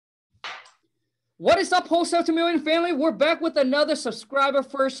What is up, Wholesale to Million family? We're back with another subscriber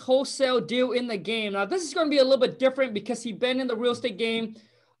first wholesale deal in the game. Now, this is going to be a little bit different because he's been in the real estate game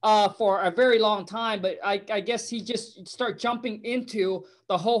for a very long time, but I guess he just start jumping into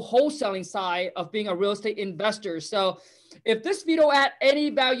the whole wholesaling side of being a real estate investor. So if this video add any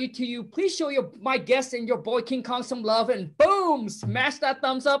value to you, please show my guest and your boy King Kong some love and boom, smash that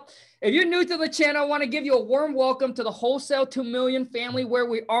thumbs up. If you're new to the channel, I want to give you a warm welcome to the Wholesale to Million family, where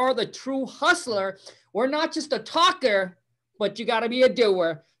we are the true hustler. We're not just a talker, but you got to be a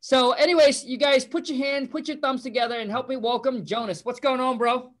doer. So anyways, you guys put your thumbs together and help me welcome Jonas. What's going on,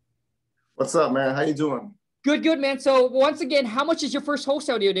 bro? What's up, man? How you doing? Good, man. So once again, how much is your first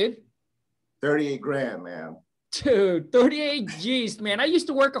wholesale deal, dude? 38 grand, man. Dude, 38 G's, man. I used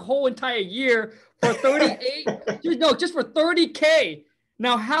to work a whole entire year for 38. No, just for 30K.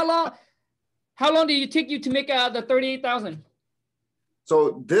 Now, how long did it take you to make the 38,000?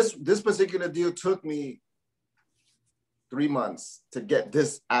 So this particular deal took me 3 months to get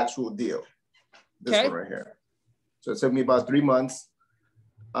this actual deal. This one right here. So it took me about 3 months.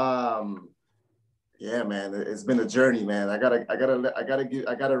 Yeah, man, it's been a journey, man. I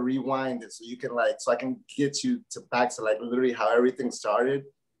gotta rewind it so you can so I can get you back to literally how everything started.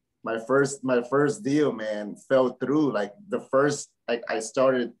 My first deal, man, fell through. I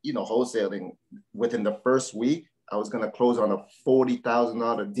started, wholesaling. Within the first week, I was gonna close on a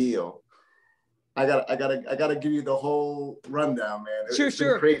 $40,000 deal. I gotta give you the whole rundown, man. It's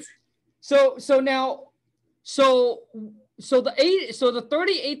been crazy. So the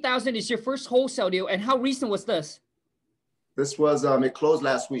 38,000 is your first wholesale deal, and how recent was this? This was it closed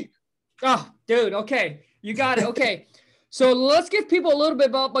last week. Oh, dude, okay, you got it. Okay, so let's give people a little bit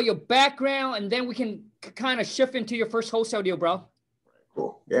about your background, and then we can kind of shift into your first wholesale deal, bro.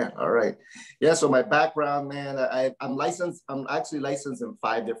 Cool. Yeah. All right. Yeah. So my background, man, I'm licensed. I'm actually licensed in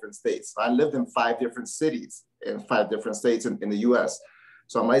 5 different states. I lived in 5 different cities in 5 different states in the U.S.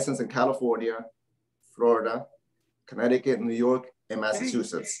 So I'm licensed in California, Florida, Connecticut, New York, and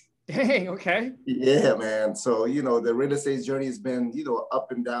Massachusetts. Dang, okay. Yeah, man. So, the real estate journey has been,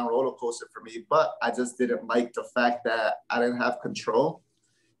 up and down roller coaster for me, but I just didn't like the fact that I didn't have control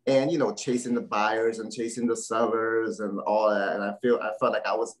and, chasing the buyers and chasing the sellers and all that. And I felt like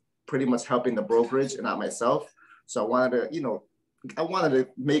I was pretty much helping the brokerage and not myself. So I wanted to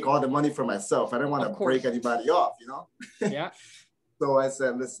make all the money for myself. I didn't want to break anybody off, Yeah. So I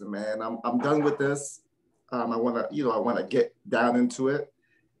said, listen, man, I'm done with this. I want to get down into it.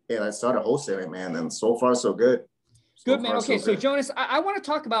 And I started wholesaling, man. And so far, so good. Good, man. Okay. So Jonas, I want to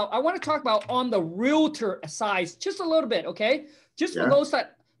talk about on the realtor side, just a little bit. Okay. Just for those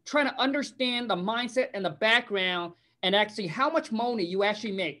that trying to understand the mindset and the background and actually how much money you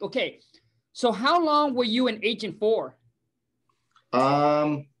actually make. Okay. So how long were you an agent for?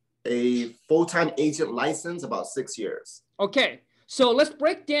 A full-time agent license, about 6 years. Okay. So let's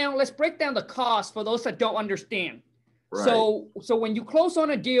break down the cost for those that don't understand. Right. So when you close on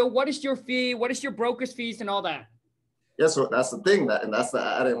a deal, what is your fee? What is your broker's fees and all that? Yeah, so that's the thing I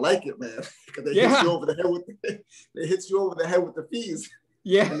didn't like it, man. Because they hit you over the head with the fees.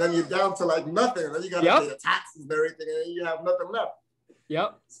 Yeah. And then you're down to nothing. And then you got to pay the taxes and everything, and then you have nothing left.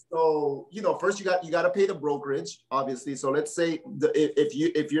 Yep. So, first you got to pay the brokerage, obviously. So let's say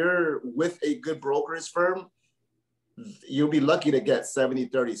if you're with a good brokerage firm, you'll be lucky to get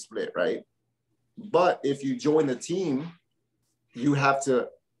 70-30 split, right? But if you join the team, you have to,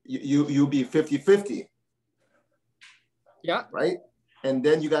 you'll be 50-50. Yeah. Right. And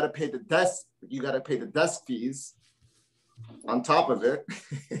then you got to pay the desk fees on top of it.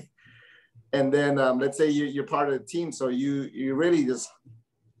 And then let's say you're part of the team. So you really just,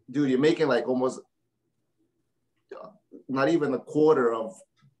 dude, you're making almost not even a quarter of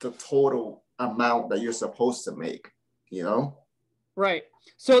the total amount that you're supposed to make, Right.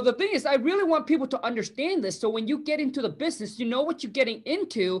 So the thing is, I really want people to understand this. So when you get into the business, you know what you're getting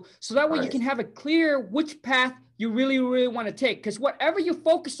into. So that way you can have a clear which path you really, really want to take. Because whatever you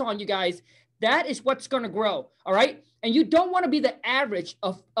focus on, you guys, that is what's going to grow. All right. And you don't want to be the average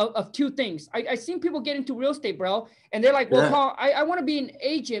of 2 things. I've seen people get into real estate, bro. And they're like, well, Carl, I want to be an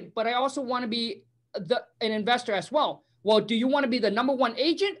agent, but I also want to be an investor as well. Well, do you want to be the #1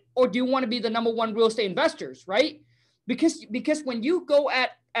 agent or do you want to be the #1 real estate investors? Right. Because when you go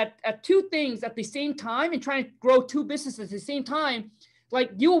at 2 things at the same time and try to grow 2 businesses at the same time,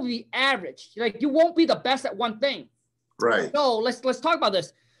 you will be average. You won't be the best at one thing. Right. So let's talk about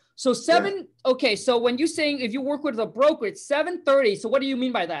this. So okay. So when you're saying if you work with a broker, it's 7:30. So what do you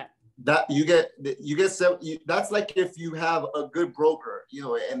mean by that? that you get seven. That's like if you have a good broker, you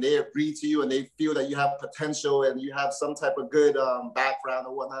know, and they agree to you and they feel that you have potential and you have some type of good background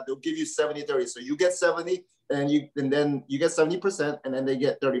or whatnot, they'll give you 70-30. So you get 70 and then you get 70% and then they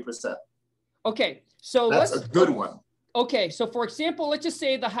get 30%. Okay, so that's a good one. Okay, so for example, let's just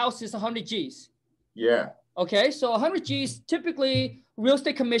say the house is 100 G's. Yeah. Okay, so 100 G's, typically real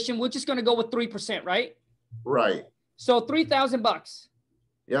estate commission, we're just going to go with 3%, right? Right. So $3,000.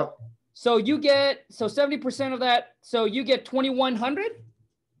 Yep. So you get, so 70% of that, so you get 2,100?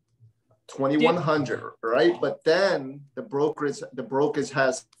 2,100, right? But then the brokerage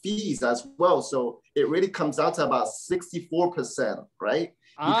has fees as well. So it really comes out to about 64%, right?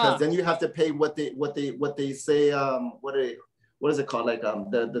 Because then you have to pay what they say, what is it called? Like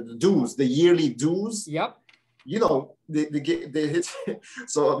the dues, the yearly dues. Yep. You know, they hit,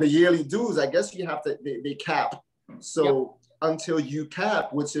 so the yearly dues, I guess you have to, they cap. So until you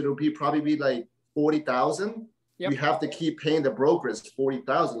cap, which it'll probably be like 40,000, you have to keep paying the brokers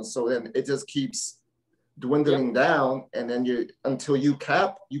 40,000. So then it just keeps dwindling down. And then until you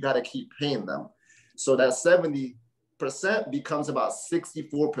cap, you got to keep paying them. So that 70% becomes about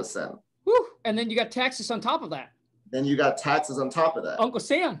 64%. Whew. And then you got taxes on top of that. Then you got taxes on top of that. Uncle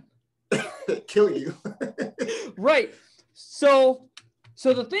Sam. Kill you. Right. So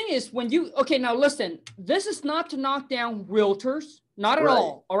the thing is okay, now listen, this is not to knock down realtors, not at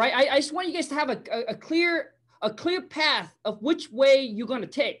all. All right. I just want you guys to have a clear path of which way you're going to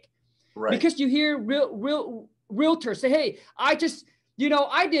take. Right. Because you hear realtors say, hey, I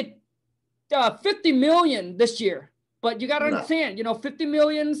did 50 million this year, but you got to understand, 50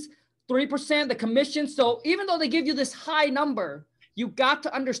 million's 3%, the commission. So even though they give you this high number, you got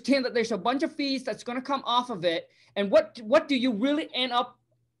to understand that there's a bunch of fees that's going to come off of it. And what do you really end up,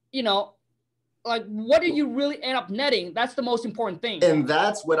 what do you really end up netting? That's the most important thing. And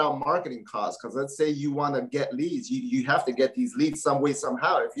that's without marketing costs. Because let's say you want to get leads. You have to get these leads some way,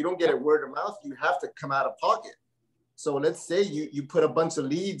 somehow. If you don't get it word of mouth, you have to come out of pocket. So let's say you put a bunch of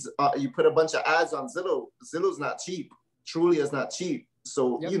leads, you put a bunch of ads on Zillow. Zillow's not cheap. Trulia is not cheap.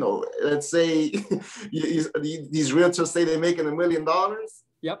 So, let's say these realtors say they're making $1 million.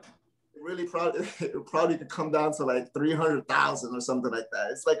 Yep. Really probably could come down to like 300,000 or something like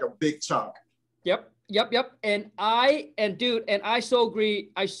that. It's like a big chunk. Yep. And I so agree.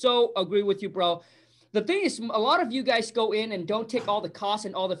 I so agree with you, bro. The thing is, a lot of you guys go in and don't take all the costs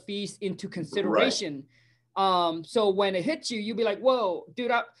and all the fees into consideration. Right. So when it hits you, you'll be like, whoa,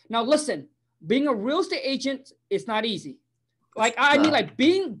 dude. Now listen, being a real estate agent is not easy. Like, I mean, like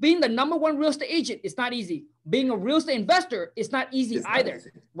being the number one real estate agent, it's not easy. Being a real estate investor, it's not easy either,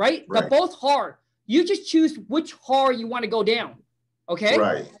 right? They're both hard. You just choose which hard you want to go down, okay?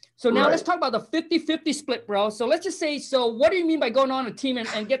 Right. So now let's talk about the 50-50 split, bro. So let's just say, so what do you mean by going on a team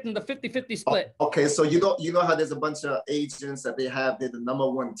and getting the 50-50 split? Okay, so you know how there's a bunch of agents that they're the number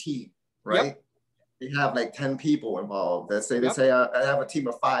one team, right? Yep. They have like 10 people involved. They say I have a team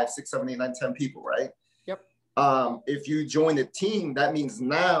of 5, 6, 7, 8, 9, 10 people, right? If you join the team, that means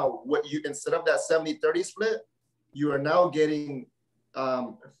now instead of that 70-30 split, you are now getting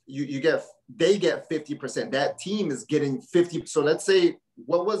they get 50%. That team is getting 50. So let's say,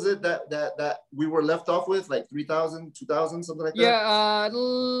 what was it that we were left off with? Like 3,000, 2,000, something like that? Yeah,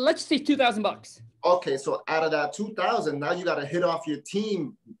 let's say $2,000. Okay, so out of that 2,000, now you got to hit off your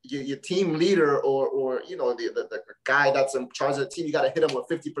team, your team leader, or the guy that's in charge of the team. You got to hit them with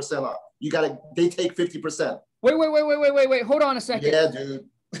 50% off. They take 50%. Wait. Hold on a second. Yeah, dude.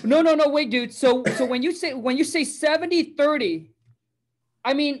 No, wait, dude. So when you say 70-30,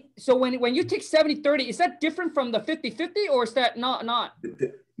 I mean, so when you take 70-30, is that different from the 50-50 or is that not?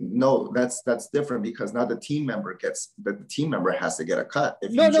 No, that's different because now the team member has to get a cut.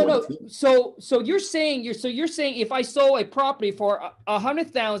 No. So you're saying if I sold a property for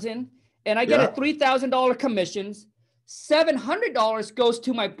 $100,000 and I get a $3,000 commissions, $700 goes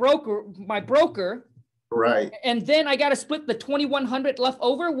to my broker. Right. And then I got to split the 2,100 left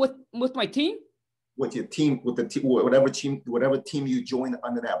over with my team? With your team, whatever team you join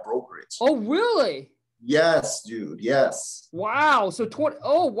under that brokerage. Oh, really? Yes, dude. Yes. Wow. So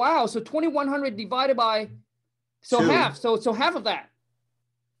 2,100 divided by half. So half of that.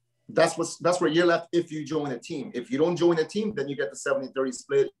 That's where you're left if you join a team. If you don't join a team, then you get the 70-30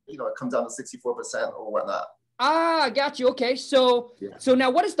 split. It comes down to 64% or whatnot. I got you. Okay. So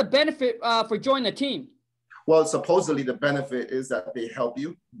now what is the benefit for joining the team? Well, supposedly the benefit is that they help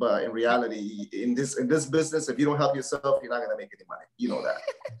you, but in reality, in this business, if you don't help yourself, you're not gonna make any money. You know that.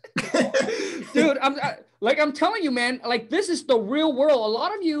 Dude, I'm telling you, man. Like, this is the real world. A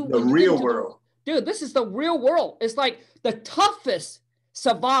lot of you, the real world, dude. This is the real world. It's like the toughest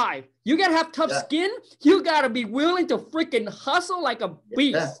survive. You got to have tough skin. You got to be willing to freaking hustle like a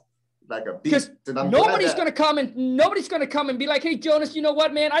beast. Yeah. Like a beast. Because nobody's going to come and be like, hey, Jonas, you know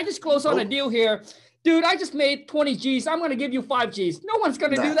what, man? I just closed on a deal here. Dude, I just made 20 G's. I'm going to give you 5 G's. No one's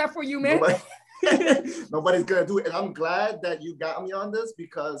going to do that for you, man. Nobody's going to do it. And I'm glad that you got me on this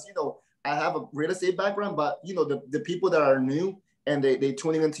because, you know, I have a real estate background, but, you know, the people that are new and they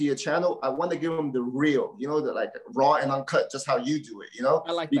tuning into your channel, I want to give them the real, you know, the like raw and uncut, just how you do it, you know,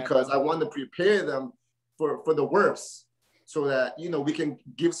 I like because that. I want to prepare them for the worst so that, you know, we can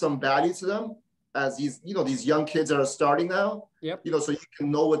give some value to them as these, you know, these young kids that are starting now, you know, so you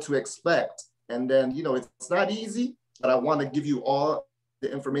can know what to expect. And then, you know, it's not easy, but I want to give you all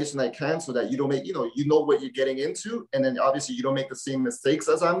the information I can so that you don't make, you know what you're getting into. And then obviously you don't make the same mistakes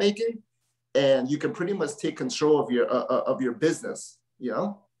as I'm making. And you can pretty much take control of your business, you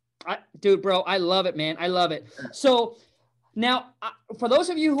know? Dude, bro, I love it, man. I love it. So now, for those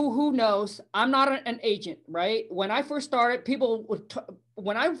of you who knows, I'm not an agent, right? When I first started,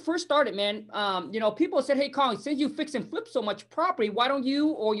 man, you know, people said, hey, Colin, since you fix and flip so much property, why don't you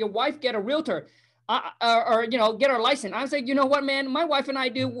or your wife get a realtor? Or, you know, get our license. I was like, you know what, man, my wife and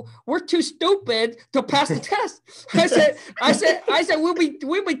I we're too stupid to pass the test. I said, we'll be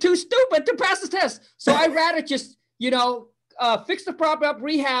too stupid to pass the test. So I'd rather just, you know, fix the property up,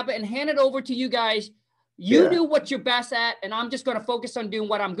 rehab it, and hand it over to you guys. You do what you're best at, and I'm just going to focus on doing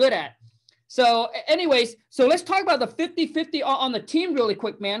what I'm good at. So anyways, so let's talk about the 50-50 on the team really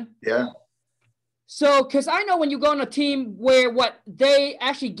quick, man. Yeah. So, because I know when you go on a team where they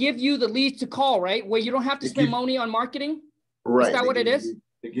actually give you the leads to call, right? Where you don't have to spend money on marketing. Right. Is that what it is?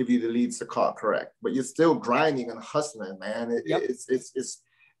 They give you the leads to call, correct. But you're still grinding and hustling, man. It's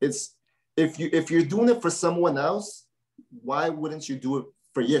if you're doing it for someone else, why wouldn't you do it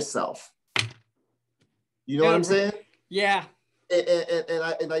for yourself? You know what I'm saying? Yeah.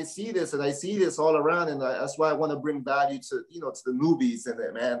 And I see this all around, and that's why I want to bring value to, you know, to the newbies in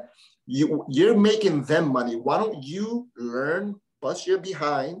it, man. You're making them money. Why don't you learn, bust your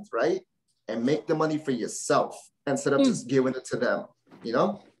behind, right, and make the money for yourself instead of just giving it to them, you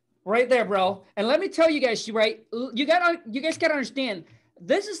know? Right there, bro. And let me tell you guys, right? You guys gotta understand.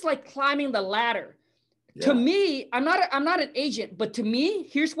 This is like climbing the ladder. Yeah. To me, I'm not an agent, but to me,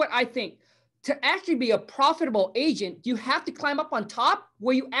 here's what I think. To actually be a profitable agent, you have to climb up on top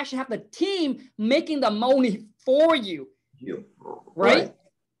where you actually have the team making the money for you. Right?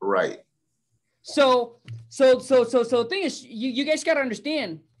 Right. So the thing is, you guys got to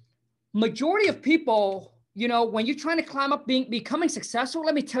understand, majority of people, you know, when you're trying to climb up, becoming successful,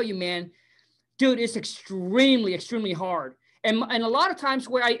 let me tell you, man, dude, it's extremely, extremely hard. And a lot of times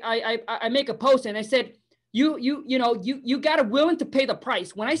where I make a post and I said, you got to willing to pay the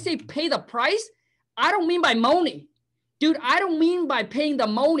price. When I say pay the price, I don't mean by money, dude. I don't mean by paying the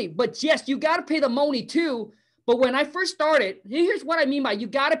money, but yes, you got to pay the money too. But when I first started, here's what I mean by you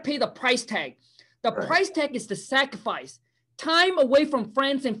got to pay the price tag. The price tag is the sacrifice, time away from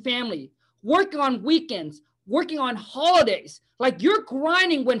friends and family, working on weekends, working on holidays. Like you're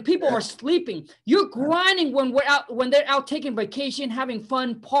grinding when people are sleeping. You're grinding when they're out taking vacation, having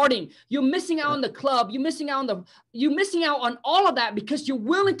fun, partying. You're missing out on the club. You're missing out on all of that because you're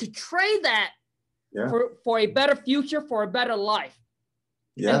willing to trade that for a better future, for a better life.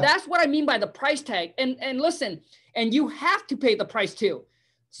 Yeah. And that's what I mean by the price tag. And listen, and you have to pay the price too.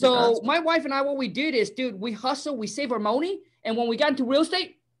 So my wife and I, what we did is, dude, we hustle, we save our money. And when we got into real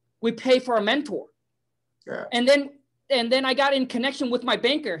estate, we pay for a mentor. Yeah. And then I got in connection with my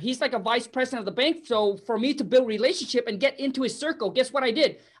banker. He's like a vice president of the bank. So for me to build relationship and get into his circle, guess what I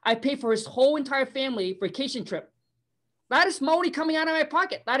did? I paid for his whole entire family vacation trip. That is money coming out of my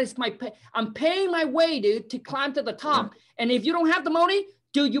pocket. That is I'm paying my way, dude, to climb to the top. Yeah. And if you don't have the money,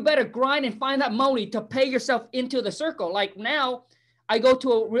 dude, you better grind and find that money to pay yourself into the circle. Like now, I go to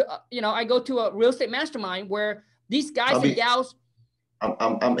a real estate mastermind where these guys and gals.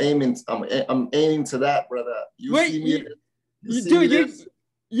 I'm aiming to that, brother. You're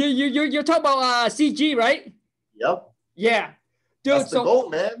talking about CG, right? Yep. Yeah. Dude, that's the goal,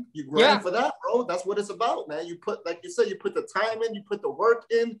 man. You grind for that, bro. That's what it's about, man. You put, like you said, you put the time in, you put the work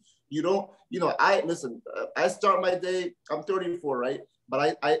in. You don't, I start my day, I'm 34, right?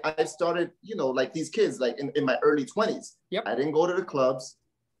 But I started, like these kids, like in my early 20s. Yep. I didn't go to the clubs.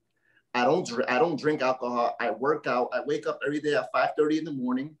 I don't drink alcohol. I work out. I wake up every day at 5:30 in the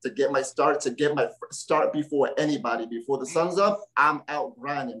morning to get my start before anybody. Before the sun's up, I'm out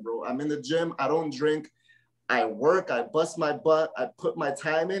grinding, bro. I'm in the gym. I don't drink. I work. I bust my butt. I put my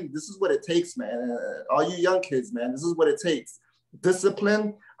time in. This is what it takes, man. All you young kids, man, this is what it takes.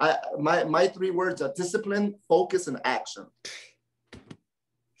 Discipline. My 3 words are discipline, focus, and action.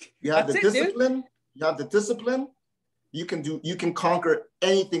 You have That's the it, dude. discipline. You have the discipline. You can conquer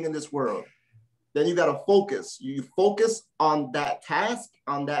anything in this world. Then you got to focus. You focus on that task,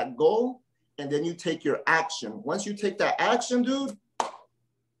 on that goal, and then you take your action. Once you take that action, dude,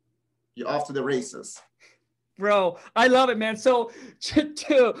 you're off to the races. Bro, I love it, man. So,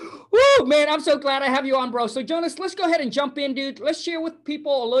 woo, man, I'm so glad I have you on, bro. So, Jonas, let's go ahead and jump in, dude. Let's share with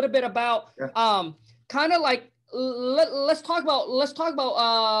people a little bit about, kind of like, let's talk about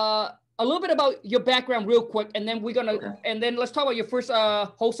a little bit about your background real quick, and then and then let's talk about your first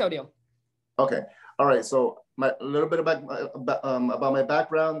wholesale deal. Okay. All right. So a little bit about my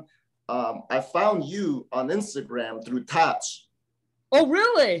background. I found you on Instagram through Touch. Oh,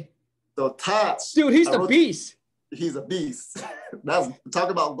 really? So Touch, dude, he's the beast. He's a beast. That's talk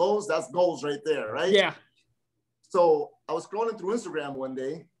about goals. That's goals right there, right? Yeah. So I was scrolling through Instagram one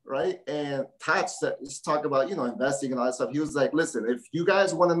day, right? And Touch said, let's talk about, investing and all that stuff. He was like, listen, if you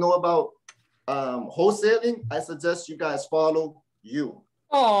guys want to know about wholesaling, I suggest you guys follow you.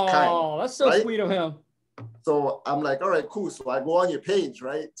 Oh, that's so sweet of him. So I'm like, all right, cool. So I go on your page,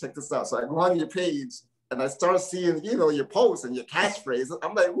 right? Check this out. So I go on your page and I start seeing, your posts and your catchphrases.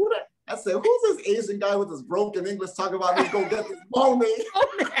 I'm like, I said, who's this Asian guy with this broken English talking about let's go get this money?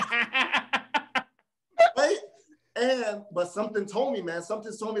 Right? But something told me,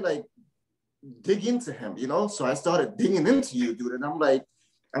 like, dig into him, So I started digging into you, dude. And I'm like,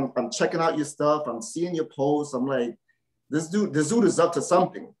 I'm checking out your stuff. I'm seeing your posts. I'm like, this dude is up to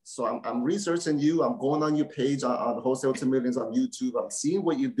something. So I'm researching you. I'm going on your page on Wholesale to Millions on YouTube. I'm seeing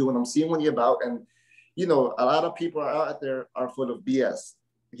what you're doing. I'm seeing what you're about. And, a lot of people out there are full of BS.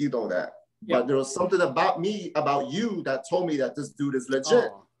 You know that. Yep. But there was something about you that told me that this dude is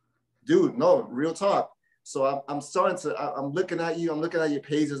legit. Oh. Dude, no, real talk. So I'm looking at you. I'm looking at your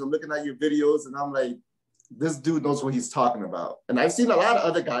pages. I'm looking at your videos. And I'm like, this dude knows what he's talking about. And I've seen a lot of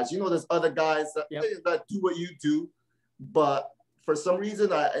other guys. There's other guys that do what you do. But for some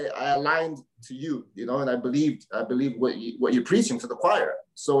reason, I aligned to you, and I believed what you're preaching to the choir.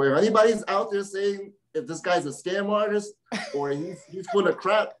 So if anybody's out there saying if this guy's a scam artist or he's full of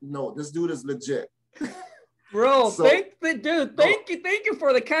crap, no, this dude is legit. Bro, thank you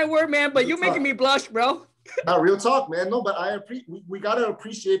for the kind word, man. But you're making me blush, bro. Not real talk, man. No, but we gotta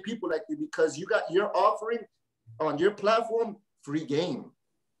appreciate people like you because you're offering on your platform free game.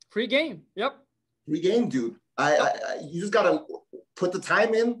 Free game. Yep. Free game, dude. You just gotta put the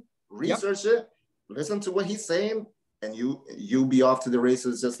time in, research it, listen to what he's saying, and you'll be off to the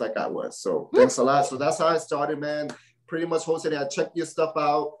races just like I was. So thanks a lot. So that's how I started, man. Pretty much wholesaling. I checked your stuff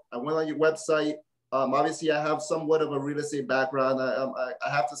out. I went on your website. Obviously, I have somewhat of a real estate background. I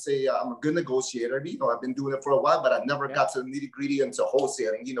have to say I'm a good negotiator. I've been doing it for a while, but I never got to the nitty gritty into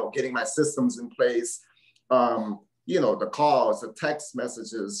wholesaling. Getting my systems in place. The calls, the text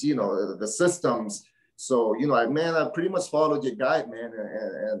messages. The systems. So, I pretty much followed your guide, man.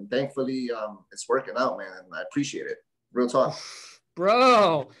 And thankfully, it's working out, man. And I appreciate it. Real talk.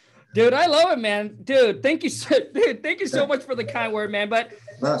 Bro, dude, I love it, man. Dude, thank you so much for the kind word, man. But,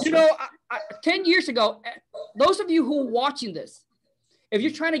 10 years ago, those of you who are watching this, if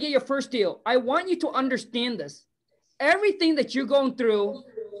you're trying to get your first deal, I want you to understand this. Everything that you're going through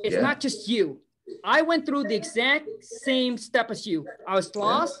is not just you. I went through the exact same step as you. I was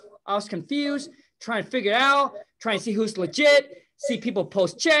lost. I was confused. Trying to figure it out, trying to see who's legit, see people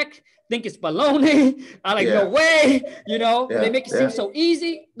post check, think it's baloney. No way, they make it seem so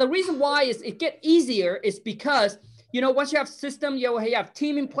easy. The reason why is it get easier is because, once you have system, you have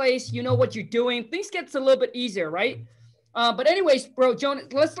team in place, you know what you're doing, things gets a little bit easier, right? But anyways, bro, Jonas,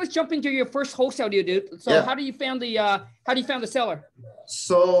 let's jump into your first wholesale deal, dude. So how do you found the seller?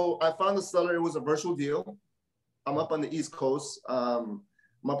 So I found the seller. It was a virtual deal. I'm up on the East Coast.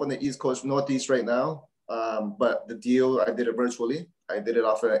 I'm up on the East Coast, Northeast right now. But the deal, I did it virtually. I did it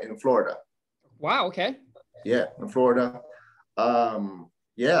in Florida. Wow. Okay. Yeah, in Florida. I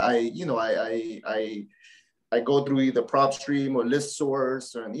go through either PropStream or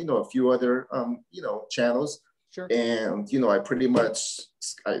ListSource and, a few other, channels. Sure. And, I pretty much,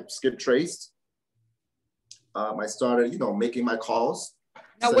 I skip traced. I started, making my calls.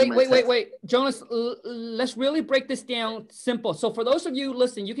 Now, wait. Jonas, let's really break this down simple. So for those of you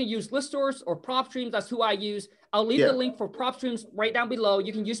listening, you can use ListSource or PropStream. That's who I use. I'll leave the link for PropStreams right down below.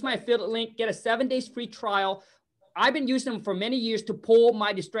 You can use my affiliate link, get a 7 days free trial. I've been using them for many years to pull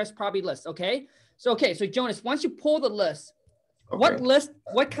my distressed property list, okay? So Jonas, once you pull the list,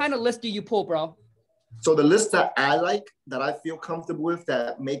 what kind of list do you pull, bro? So the list that I like, that I feel comfortable with,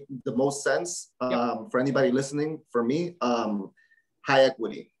 that make the most sense for anybody listening, for me, high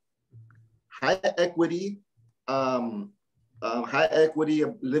equity. High equity, high equity,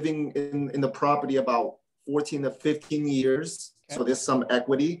 living in the property about 14 to 15 years. Okay. So there's some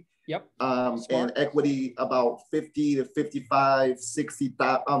equity. Yep. And equity about 50 to 55, 60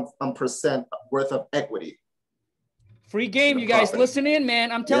 percent worth of equity. Free game, you guys. Listen in,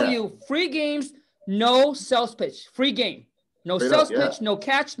 man. I'm telling you, free games, no sales pitch. Free game. No sales pitch, no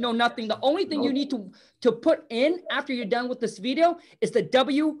catch, no nothing. The only thing you need to put in after you're done with this video is the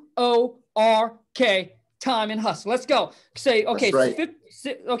WORK, time and hustle. Let's go. Say, okay, right.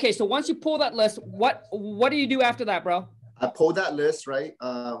 Okay, so once you pull that list, what do you do after that, bro? I pulled that list, right?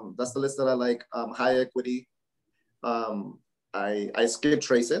 That's the list that I like. High equity. I skip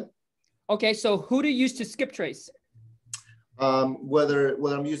trace it. Okay, so who do you use to skip trace? Whether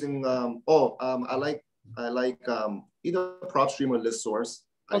I'm using I like either PropStream or ListSource.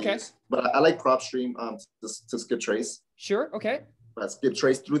 But I like PropStream to skip trace. Sure. Okay. I skip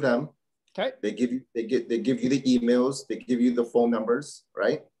trace through them. Okay. They give you the emails, they give you the phone numbers,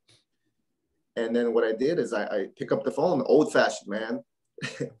 right? And then what I did is I pick up the phone, old fashioned, man.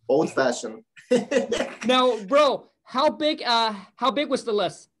 Old fashioned. Now, bro, how big was the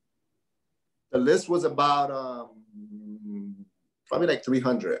list? The list was about probably like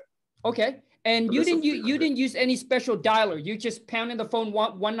 300. Okay. And you didn't use any special dialer. You just pounded the phone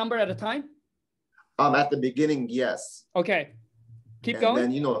one number at a time? At the beginning, yes. Okay. Keep going.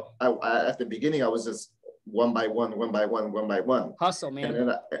 And then, I at the beginning, I was just one by one. Hustle, man. And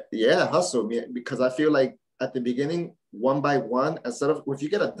then hustle, man, because I feel like at the beginning, one by one, instead of, if you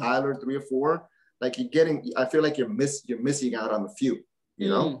get a dialer 3 or 4, like I feel like you're missing out on a few, you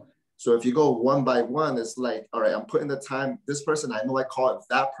know? So if you go one by one, it's like, all right, I'm putting the time, this person, I know I called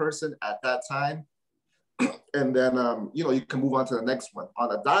that person at that time. And then, you can move on to the next one.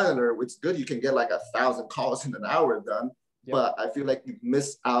 On a dialer, which is good, you can get like 1,000 calls in an hour done. Yep. But I feel like you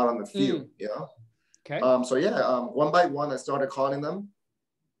miss out on the few, Okay. One by one, I started calling them.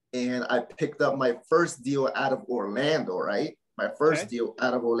 And I picked up my first deal out of Orlando, right? My first deal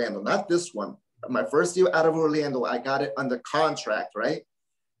out of Orlando, not this one. My first deal out of Orlando, I got it under contract, right?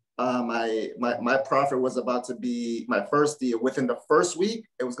 My profit was about to be, my first deal, within the first week,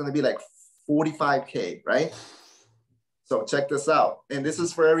 it was going to be like 45K, right? So check this out. And this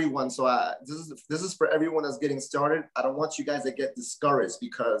is for everyone. So this is for everyone that's getting started. I don't want you guys to get discouraged,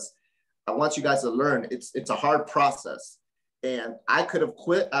 because I want you guys to learn. It's a hard process. And I could have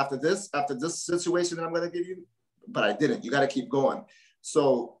quit after this situation that I'm going to give you, but I didn't. You got to keep going.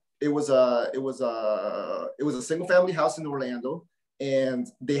 So it was a single family house in Orlando. And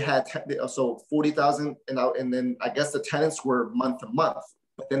they had 40,000, and then I guess the tenants were month to month.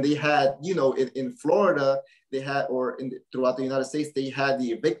 But then they had, in Florida, they had, throughout the United States, they had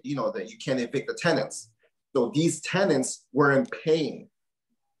the evict, that you can't evict the tenants. So these tenants weren't paying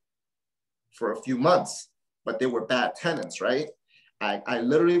for a few months, but they were bad tenants, right? I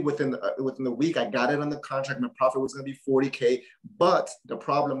literally within the week, I got it on the contract. My profit was going to be 40K, but the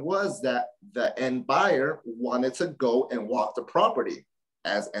problem was that the end buyer wanted to go and walk the property,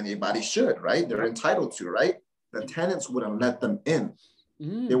 as anybody should, right? They're entitled to, right? The tenants wouldn't let them in.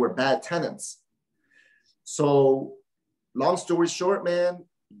 They were bad tenants. So long story short, man,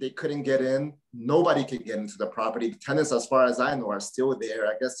 they couldn't get in. Nobody could get into the property. The tenants, as far as I know, are still there.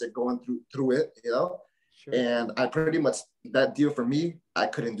 I guess they're going through it, Sure. And I pretty much, that deal for me, I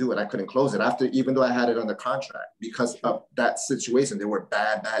couldn't do it. I couldn't close it even though I had it under contract, because of that situation. They were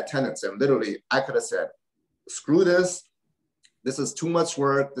bad tenants. And literally, I could have said, screw this. This is too much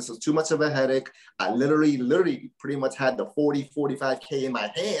work. This is too much of a headache. I literally pretty much had the 45K in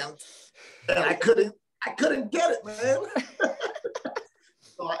my hand, and I couldn't get it, man.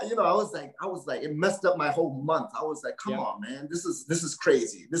 So, I was like, it messed up my whole month. I was like, come on, man, this is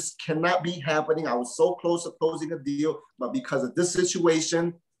crazy. This cannot be happening. I was so close to closing a deal, but because of this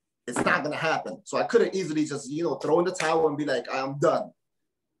situation, it's not gonna happen. So I could have easily just, throw in the towel and be like, I'm done.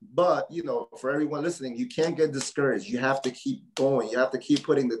 But, for everyone listening, you can't get discouraged. You have to keep going. You have to keep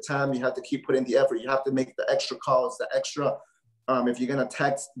putting the time. You have to keep putting the effort. You have to make the extra calls, the extra, if you're going to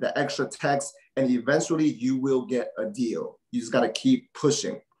text, the extra text, and eventually you will get a deal. You just got to keep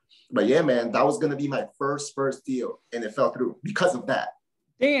pushing. But yeah, man, that was going to be my first deal, and it fell through because of that.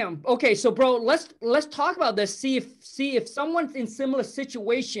 Damn. Okay, so bro, let's talk about this. See if someone's in similar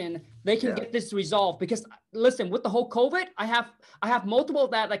situation, they can get this resolved. Because listen, with the whole COVID, I have multiple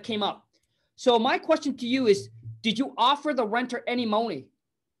of that came up. So my question to you is, did you offer the renter any money?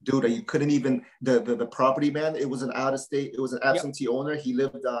 Dude, you couldn't even, the property, man, it was an out of state, it was an absentee owner. He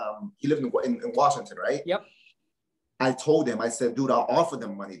lived in Washington, right? Yep. I told him, I said, dude, I'll offer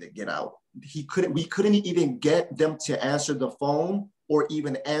them money to get out. We couldn't even get them to answer the phone or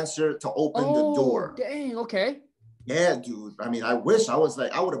even answer to open the door. Dang, okay. Yeah, dude. I mean, I wish I was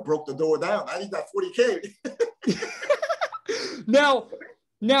like, I would have broke the door down. I need that 40K. Now,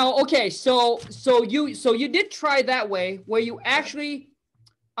 okay. So you did try that way where you actually,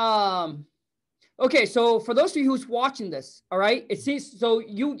 okay. So for those of you who's watching this, all right, it seems so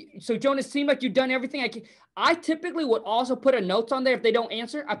Jonas, seemed like you've done everything. I typically would also put a note on there if they don't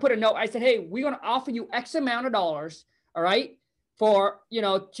answer. I put a note. I said, hey, we're gonna offer you X amount of dollars, all right, for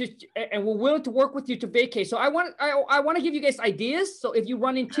just, and we're willing to work with you to vacate. So I want to give you guys ideas. So if you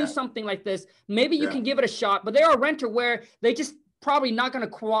run into something like this, maybe you can give it a shot. But there are renter where they just probably not going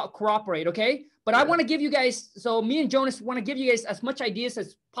to cooperate. Okay. But I want to give you guys, so me and Jonas want to give you guys as much ideas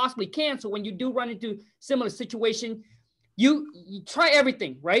as possibly can. So when you do run into similar situation, you try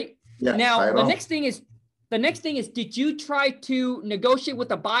everything, right? Yeah. Now, the next thing is, did you try to negotiate with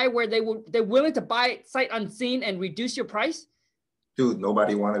the buyer where they're willing to buy it sight unseen and reduce your price? Dude,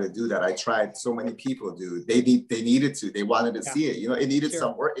 nobody wanted to do that. I tried so many people, dude. They needed to. They wanted to see it. It needed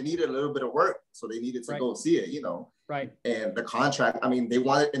some work. It needed a little bit of work. So they needed to go see it, Right. And the contract, I mean, they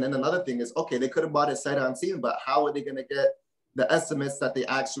wanted, and then another thing is, okay, they could have bought it sight unseen, but how are they going to get the estimates that they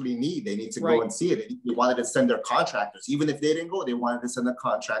actually need? They need to go and see it. They wanted to send their contractors. Even if they didn't go, they wanted to send the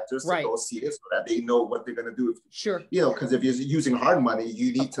contractors to go see it so that they know what they're going to do. Sure. Because if you're using hard money,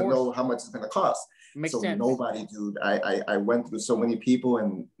 you need to know how much it's going to cost. Makes sense. Nobody, dude, I went through so many people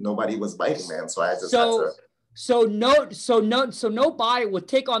and nobody was biting, man. So I just So no buyer would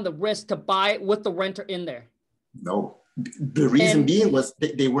take on the risk to buy it with the renter in there. No. The reason being was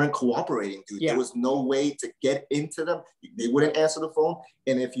they weren't cooperating, dude. There was no way to get into them. They wouldn't answer the phone.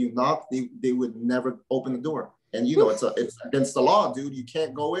 And if you knocked, they would never open the door. And it's against the law, dude. You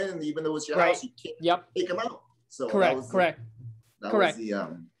can't go in, even though it's your house, you can't take them out. So correct. That was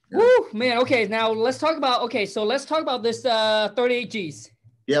the Woo, man. Okay, now let's talk about this 38 Gs.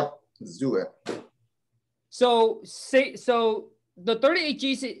 Yep, let's do it. So the 38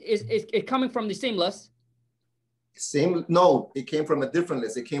 Gs is coming from the same list. No, it came from a different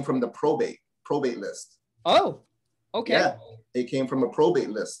list. It came from the probate list. Oh, okay. Yeah, it came from a probate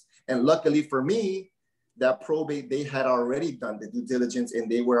list. And luckily for me, that probate, they had already done the due diligence and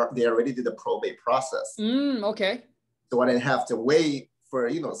they already did the probate process. Okay. So I didn't have to wait for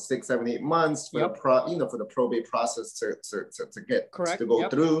 6, 7, 8 months for the probate process to go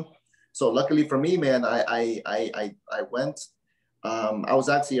through. So luckily for me, man, I went. I was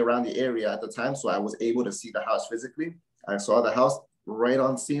actually around the area at the time, so I was able to see the house physically. I saw the house right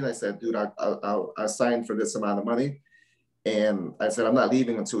on scene. I said, dude, I signed for this amount of money. And I said, I'm not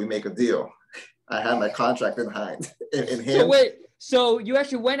leaving until we make a deal. I had my contract in hand. So wait, so you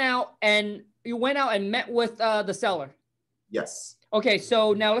actually went out and met with the seller? Yes. Okay,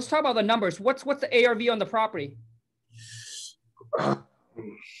 so now let's talk about the numbers. What's the ARV on the property?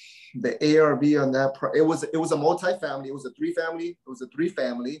 The ARV on that, it was a multi-family. It was a three-family.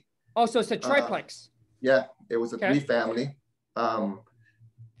 Oh, so it's a triplex. Yeah, it was a three-family.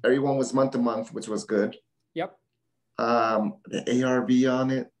 Everyone was month to month, which was good. Yep. The ARV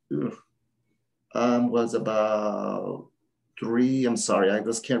on it was about 3. I'm sorry, I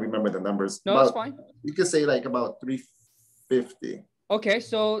just can't remember the numbers. No, that's fine. You could say like about 350. Okay,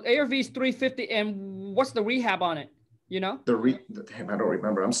 so ARV is 350, and what's the rehab on it? Damn, I don't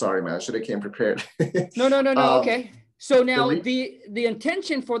remember. I'm sorry, man. I should have came prepared. No. Okay. So now the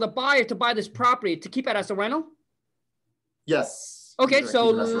intention for the buyer to buy this property to keep it as a rental? Yes. Okay, so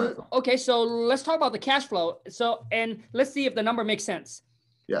let's talk about the cash flow. So, and let's see if the number makes sense.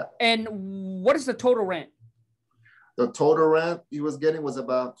 Yeah. And what is the total rent? The total rent he was getting was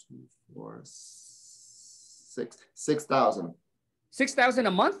about 6,000. 6,000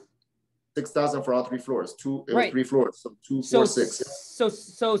 a month? 6,000 for all 3 floors. It was 3 floors, so 2, 4, 6. Yeah.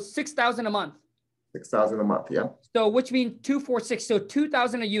 So 6,000 a month. 6,000 a month, yeah. So which means 2, 4, 6, so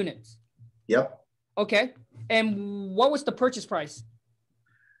 2,000 a unit. Yep. Okay. And what was the purchase price?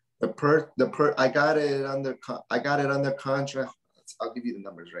 I got it under contract. I'll give you the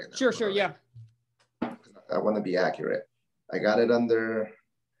numbers right now. Sure, yeah. I want to be accurate. I got it under.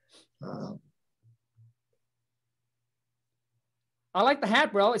 I like the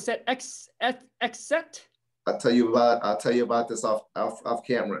hat, bro. It said Xset. I'll tell you about this off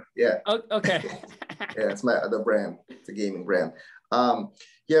camera. Yeah. Oh, okay. Yeah, it's my other brand. It's a gaming brand.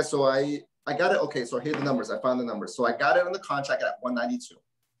 Yeah. So I got it. Okay. So here are the numbers. I found the numbers. So I got it on the contract at 192.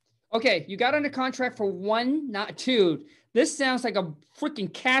 Okay, you got under contract for 192. This sounds like a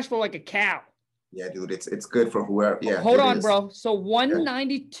freaking cash flow like a cow. Yeah, dude, it's good for whoever. Yeah. Hold on, bro. So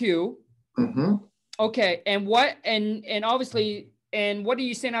 192. Yeah. Mm-hmm. Okay, and what and obviously, and what do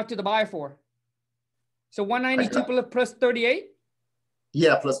you send out to the buyer for? So 192 plus 38?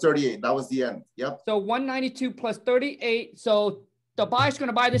 Yeah, plus 38. That was the end. Yep. So 192 plus 38. So the buyer's going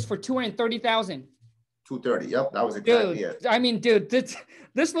to buy this for 230,000. 230. Yep, that was exactly it. I mean, dude, this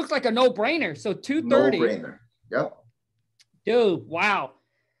looks like a no-brainer. So 230. No-brainer. Yep. Dude, wow.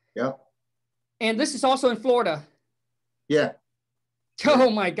 Yep. And this is also in Florida. Yeah. Oh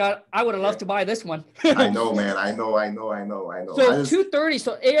my God, I would have loved to buy this one. I know, man. I know. So 230.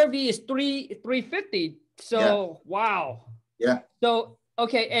 So ARV is 350. So wow. Yeah. So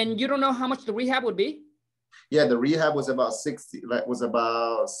okay, and you don't know how much the rehab would be? Yeah, the rehab was about 60. The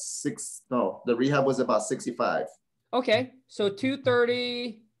rehab was about 65. Okay, so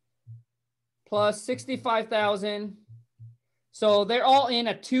 230 plus 65,000. So they're all in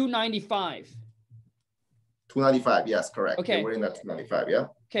at 295. 295, yes, correct. Okay. We're in at 295, yeah.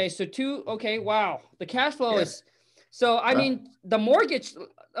 Okay, so wow. The cash flow is, so I mean, the mortgage,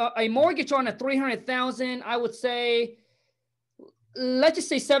 a mortgage on a 300,000, I would say, let's just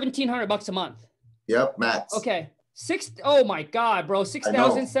say $1,700 a month. Yep, max. Okay. Oh my God, bro.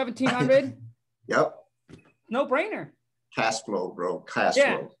 6,000, 1,700. Yep. No brainer. Cash flow, bro. Cash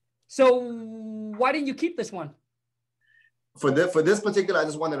flow. So why didn't you keep this one? For this particular, I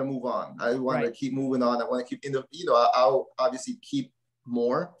just wanted to move on. I wanted to keep moving on. I want to keep I'll obviously keep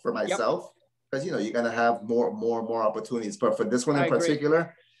more for myself because you're gonna have more opportunities. But for this one in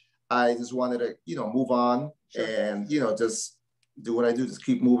particular, I just wanted to move on and just do what I do, just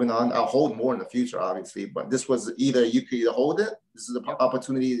keep moving on. I'll hold more in the future, obviously, but this was you could either hold it. This is the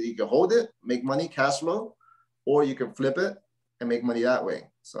opportunity that you can hold it, make money, cash flow, or you can flip it and make money that way.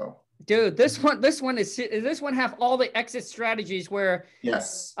 So, dude, this one have all the exit strategies where.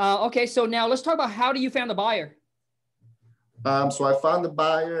 Yes. Okay, so now let's talk about how do you find the buyer? So I found the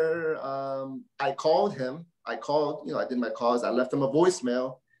buyer. I called him. I did my calls. I left him a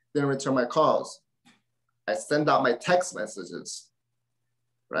voicemail. Didn't return my calls. I sent out my text messages,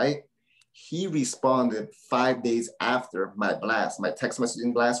 right? He responded 5 days after my text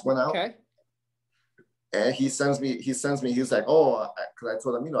messaging blast went out. Okay. And he sends me, he's like, oh, because I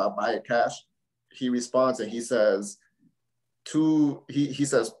told him, I'll buy it cash. He responds and he says, he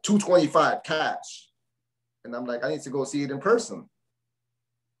says 225 cash. And I'm like, I need to go see it in person,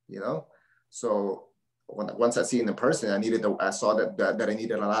 So once I see it in person, I saw that I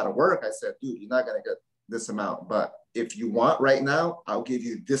needed a lot of work. I said, dude, you're not going to get this amount, but if you want right now, I'll give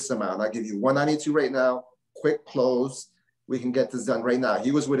you this amount. I'll give you 192 right now, quick close. We can get this done right now.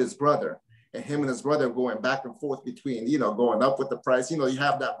 He was with his brother, and him and his brother going back and forth between, going up with the price. You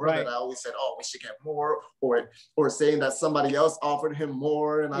have that brother that always said, oh, we should get more, or saying that somebody else offered him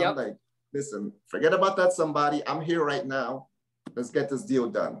more. And I'm like, listen, forget about that somebody. I'm here right now. Let's get this deal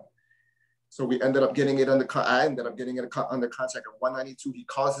done. So we ended up getting it under under contract at 192. He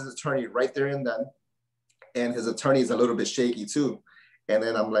calls his attorney right there and then. And his attorney is a little bit shaky too. And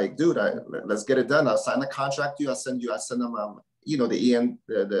then I'm like, dude, let's get it done. I'll sign the contract to you. I send them,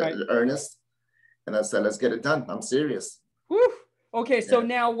 the earnest. And I said, let's get it done. I'm serious. Woo. Okay. So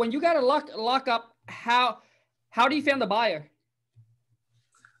now when you got to lock up, how do you find the buyer?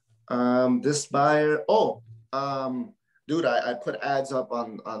 This buyer, dude, I put ads up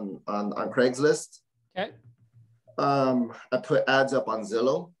on Craigslist. Okay. I put ads up on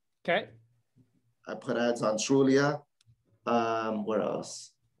Zillow. Okay. I put ads on Trulia. Where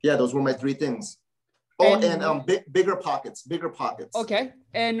else? Yeah, those were my three things. Oh, and bigger pockets. Okay.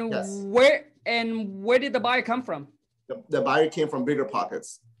 And where did the buyer come from? The buyer came from Bigger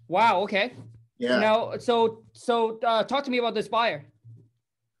Pockets. Wow. Okay. Yeah. Now, so talk to me about this buyer.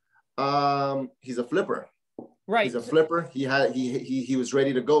 He's a flipper. Right. He's a flipper. He was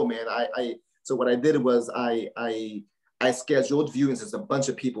ready to go, man. So what I did was I scheduled viewings as a bunch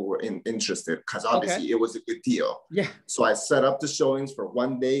of people were interested because obviously it was a good deal. Yeah. So I set up the showings for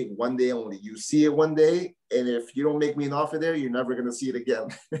one day only. You see it one day, and if you don't make me an offer there, you're never gonna see it again.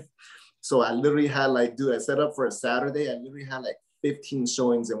 So I literally had I set up for a Saturday. I literally had 15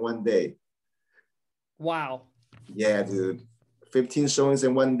 showings in one day. Wow. Yeah, dude. 15 showings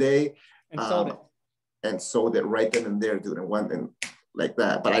in one day. And sold it. And sold it right then and there, dude. And like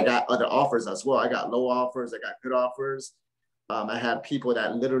that. But I got other offers as well. I got low offers. I got good offers. I had people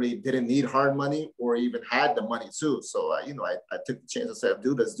that literally didn't need hard money or even had the money too. So, I took the chance. I said,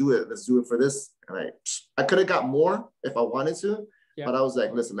 dude, let's do it. Let's do it for this. And I could have got more if I wanted to. Yeah. But I was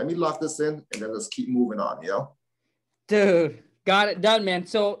like, listen, let me lock this in and then let's keep moving on, Dude, got it done, man.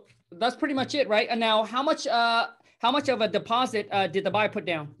 So that's pretty much it, right? And now how much of a deposit did the buyer put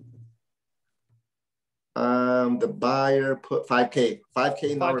down? The buyer put $5K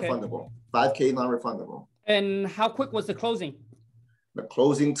non-refundable. $5K non-refundable. And how quick was the closing? The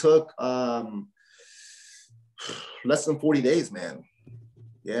closing took less than 40 days, man.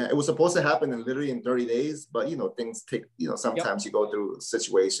 Yeah, it was supposed to happen in literally in 30 days, but you know, things take, you know, sometimes you go through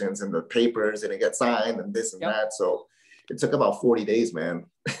situations and the papers and it gets signed and this and that. So it took about 40 days, man.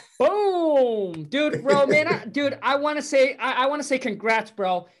 Boom, dude, bro, man, dude, I want to say congrats,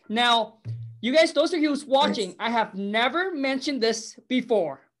 bro. Now, you guys, those of you who's watching, thanks. I have never mentioned this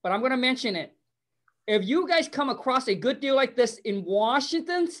before, but I'm going to mention it. If you guys come across a good deal like this in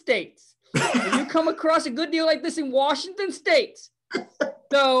Washington State, if you come across a good deal like this in Washington State,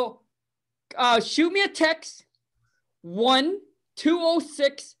 so shoot me a text,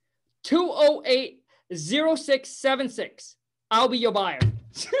 1-206-208-0676. I'll be your buyer.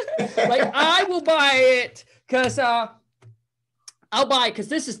 Like, I will buy it because I'll buy it because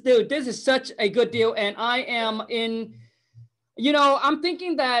this is such a good deal. And I am in, you know, I'm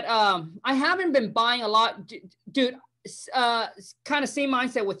thinking that I haven't been buying a lot, dude. Kind of same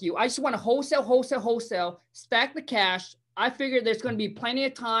mindset with you. I just want to wholesale, stack the cash. I figure there's going to be plenty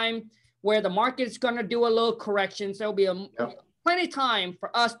of time where the market is going to do a little correction. So there'll be plenty of time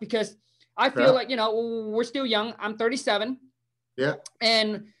for us because I feel like, you know, we're still young. I'm 37. Yeah.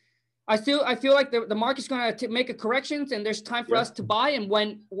 And I feel like the market's going to make a corrections and there's time for us to buy. And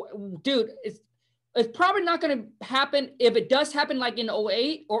when, dude, it's probably not going to happen. If it does happen like in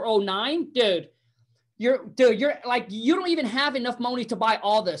 08 or 09, dude, you're like, you don't even have enough money to buy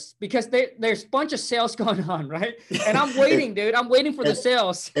all this because there's a bunch of sales going on, right? And I'm waiting, dude. I'm waiting for the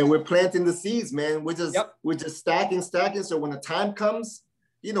sales. And we're planting the seeds, man. We're just stacking. So when the time comes,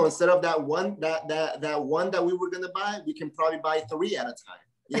 you know, instead of that one that we were gonna buy, we can probably buy 3 at a time.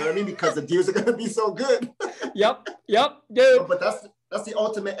 You know what I mean? Because the deals are gonna be so good. Yep, dude. But that's the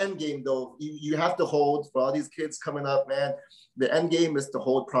ultimate end game, though. You have to hold for all these kids coming up, man. The end game is to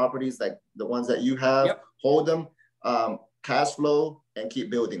hold properties like the ones that you have, hold them, cash flow, and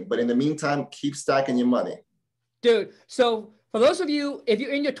keep building. But in the meantime, keep stacking your money. Dude, so for those of you, if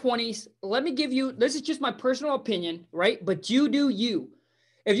you're in your 20s, let me give you, this is just my personal opinion, right? But you do you.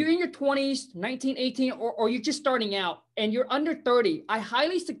 If you're in your 20s, 19, 18, or you're just starting out and you're under 30, I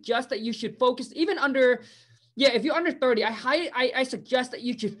highly suggest that you should focus, even under, if you're under 30, I suggest that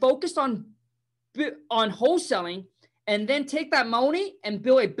you should focus on wholesaling and then take that money and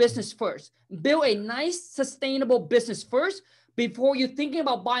build a business first. Build a nice, sustainable business first before you're thinking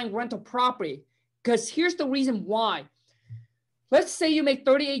about buying rental property. Because here's the reason why. Let's say you make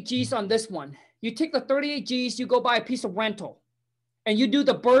 38 G's on this one. You take the 38 G's, you go buy a piece of rental, and you do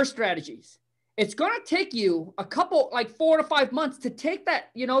the BRRRR strategies. It's going to take you a couple, like 4 to 5 months to take that,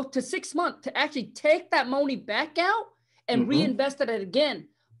 you know, to 6 months to actually take that money back out and reinvest it again.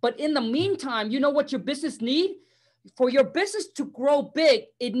 But in the meantime, you know what your business needs? For your business to grow big,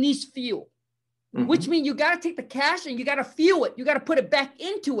 it needs fuel, which means you got to take the cash and you got to fuel it. You got to put it back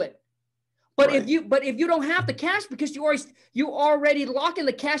into it. But if you don't have the cash because you already locking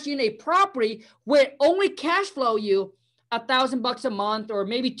the cash in a property where only cash flow you $1,000 a month, or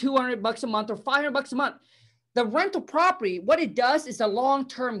maybe $200 a month, or $500 a month, the rental property, what it does is a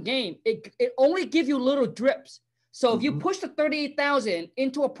long-term game. It only gives you little drips. So if you push the 38,000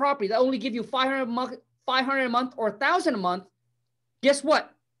 into a property that only give you 500 a month or 1,000 a month, guess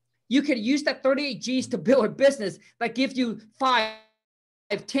what? You could use that 38 G's to build a business that gives you 5,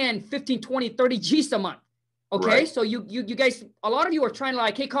 10, 15, 20, 30 G's a month. Okay. Right. So you guys, a lot of you are trying to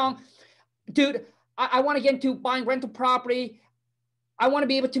like, hey, Kong, dude, I want to get into buying rental property. I want to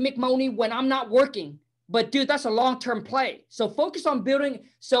be able to make money when I'm not working. But dude, that's a long-term play. So focus on building.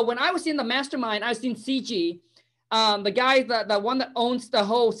 So when I was in the mastermind, I was in CG. The guy, the one that owns the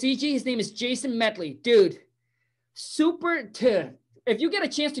whole CG, his name is Jason Medley. Dude, if you get a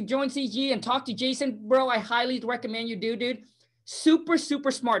chance to join CG and talk to Jason, bro, I highly recommend you do, dude. Super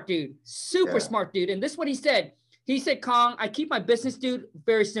smart dude. Smart dude. And this is what he said. He said, Kong, I keep my business, dude,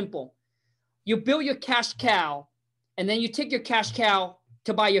 very simple. You build your cash cow, and then you take your cash cow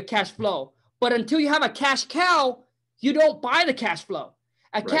to buy your cash flow. But until you have a cash cow, you don't buy the cash flow.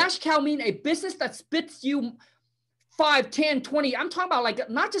 A cash cow means a business that spits you 5, 10, 20. I'm talking about like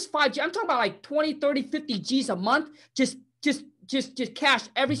not just 5 G. I'm talking about like 20, 30, 50 G's a month. Just cash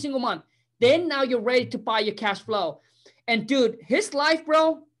every single month. Then now you're ready to buy your cash flow. And dude, his life,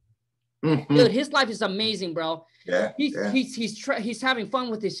 bro, dude, his life is amazing, bro. He's having fun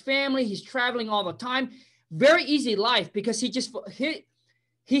with his family. He's traveling all the time. Very easy life because this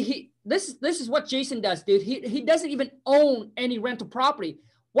is what Jason does, dude. He doesn't even own any rental property.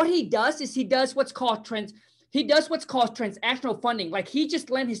 What he does is he does what's called transactional funding. Like he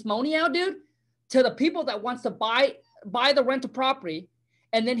just lent his money out, dude, to the people that wants to buy the rental property,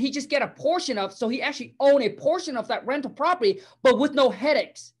 and then he just get a portion of. So he actually own a portion of that rental property, but with no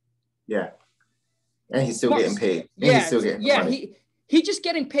headaches. Yeah. And he's still getting paid. And he's still getting money. He just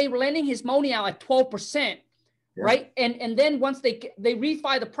getting paid, lending his money out at 12%. Yeah. Right. And then once they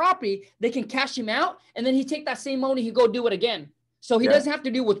refi the property, they can cash him out. And then he take that same money, he go do it again. So he doesn't have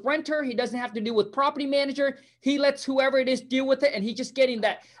to deal with renter. He doesn't have to deal with property manager. He lets whoever it is deal with it. And he just getting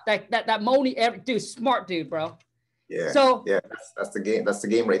that money. Dude, smart dude, bro. Yeah. So yeah, that's the game. That's the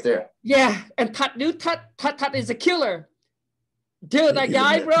game right there. Yeah. And Tut is a killer. Dude, that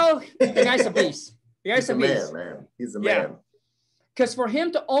guy, bro, the guy's a beast. The guy's a beast. Man. He's a man. Because for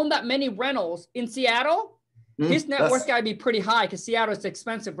him to own that many rentals in Seattle, his net worth got to be pretty high because Seattle is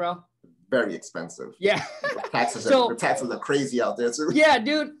expensive, bro. Very expensive. Yeah. The taxes are crazy out there too. Yeah,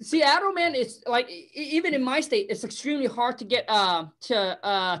 dude. Seattle, man, it's like even in my state, it's extremely hard to get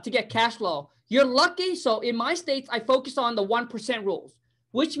get cash flow. You're lucky. So in my states, I focus on the 1% rules,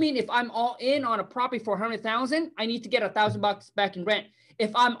 which means if I'm all in on a property for 100,000, I need to get $1,000 back in rent.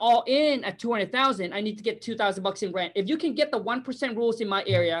 If I'm all in at 200,000, I need to get $2,000 in rent. If you can get the 1% rules in my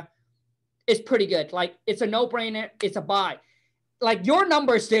area, it's pretty good. Like it's a no-brainer. It's a buy. Like your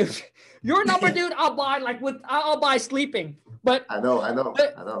numbers, dude. Your number, dude. I'll buy I'll buy sleeping. But I know.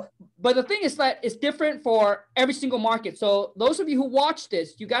 But the thing is that it's different for every single market. So those of you who watch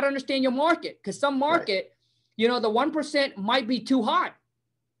this, you got to understand your market because some market, the 1% might be too high.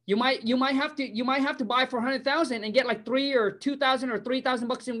 You might have to buy for 100,000 and get like $3,000 or $2,000 or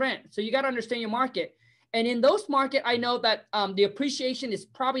 $3,000 in rent. So you got to understand your market. And in those markets, I know that the appreciation is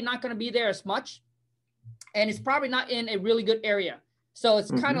probably not going to be there as much. And it's probably not in a really good area. So it's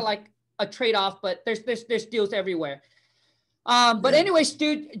kind of like a trade-off, but there's deals everywhere. But anyways,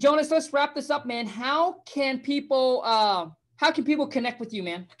 dude, Jonas, let's wrap this up, man. How can people connect with you,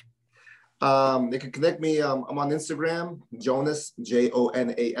 man? They can connect me. I'm on Instagram, Jonas,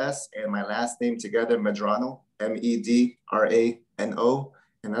 Jonas, and my last name together, Medrano, Medrano.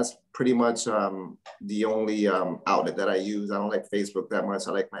 And that's pretty much the only outlet that I use. I don't like Facebook that much.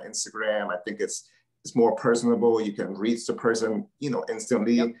 I like my Instagram. I think it's more personable. You can reach the person,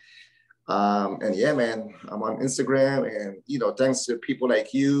 instantly. Yep. And yeah, man, I'm on Instagram, and thanks to people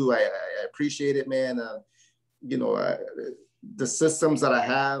like you, I appreciate it, man. The systems that I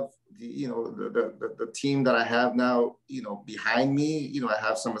have, the team that I have now, behind me, I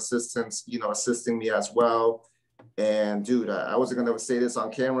have some assistants, assisting me as well. And dude, I wasn't gonna say this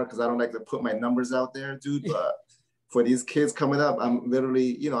on camera because I don't like to put my numbers out there, dude. But for these kids coming up, I'm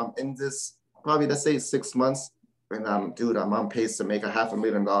literally, I'm in this probably, let's say 6 months, and I'm on pace to make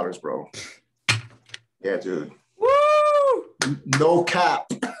 $500,000, bro. Yeah, dude. Woo! No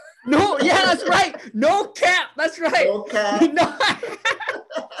cap. No, yeah, that's right. No cap. That's right. No cap. No.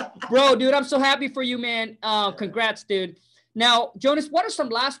 Bro, dude, I'm so happy for you, man. Congrats, dude. Now, Jonas, what are some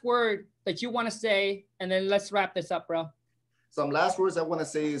last words that you want to say? And then let's wrap this up, bro. Some last words I want to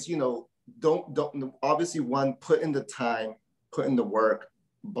say is, don't obviously put in the time, put in the work,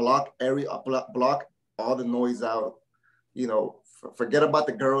 block all the noise out, forget about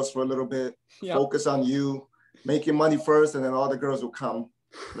the girls for a little bit, focus on you, make your money first, and then all the girls will come.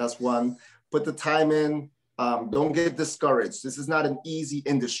 That's one. Put the time in. Don't get discouraged. This is not an easy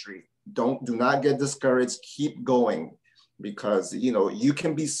industry. Do not get discouraged. Keep going, because you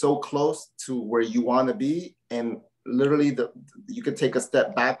can be so close to where you want to be, and literally you could take a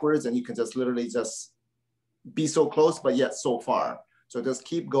step backwards, and you can just literally just be so close, but yet so far. So just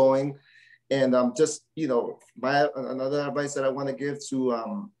keep going. And another advice that I want to give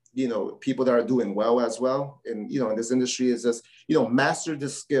to people that are doing well as well, and in this industry, is just master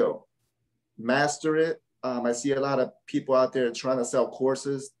this skill, master it. I see a lot of people out there trying to sell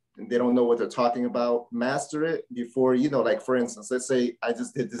courses and they don't know what they're talking about. Master it before, like for instance, let's say I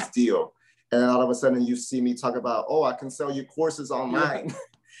just did this deal, and then all of a sudden you see me talk about, oh, I can sell you courses online.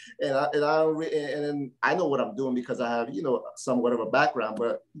 And I know what I'm doing because I have, somewhat of a background,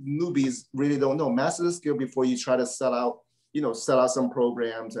 but newbies really don't know. Master the skill before you try to sell out some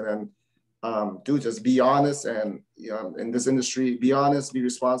programs. And then just be honest, and in this industry, be honest, be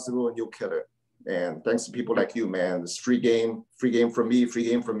responsible, and you'll kill it. And thanks to people like you, man. It's free game from me, free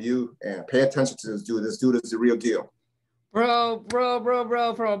game from you. And pay attention to this dude. This dude is the real deal. Bro, from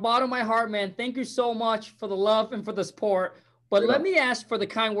the bottom of my heart, man, thank you so much for the love and for the support. But let me ask for the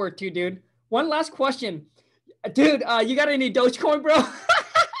kind word too, dude. One last question. Dude, you got any Dogecoin, bro?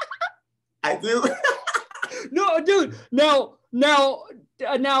 I do. No, dude. Now,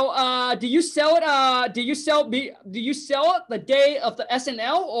 do you sell it? Do you sell it the day of the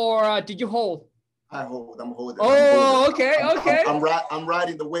SNL, or did you hold? I hold. I'm holding. Oh, okay. I'm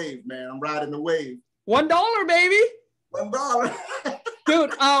riding the wave, man. I'm riding the wave. $1, baby. $1.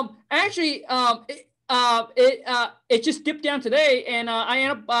 Dude, actually, it just dipped down today, and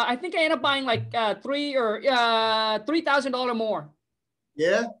I think I ended up buying like $3,000 more.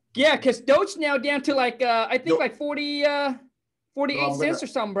 Yeah. Yeah, because Doge now down to like I think like 48 cents or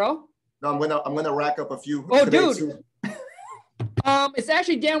something, bro. No, I'm gonna rack up a few. Oh, dude. Too. It's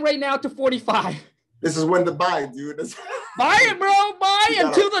actually down right now to 45. This is when to buy, dude. Buy it, bro. Buy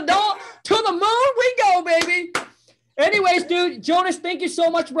it to the moon we go, baby. Anyways, dude, Jonas, thank you so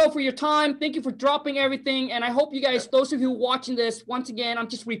much, bro, for your time. Thank you for dropping everything. And I hope you guys, those of you watching this, once again, I'm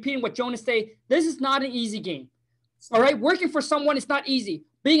just repeating what Jonas said. This is not an easy game. All right. Working for someone is not easy.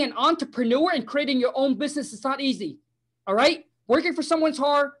 Being an entrepreneur and creating your own business is not easy. All right. Working for someone's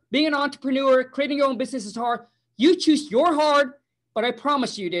hard. Being an entrepreneur, creating your own business is hard. You choose your hard, but I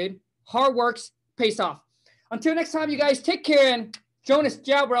promise you, dude, hard works pays off. Until next time, you guys take care. And Jonas,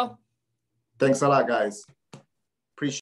 ciao, bro. Thanks a lot, guys.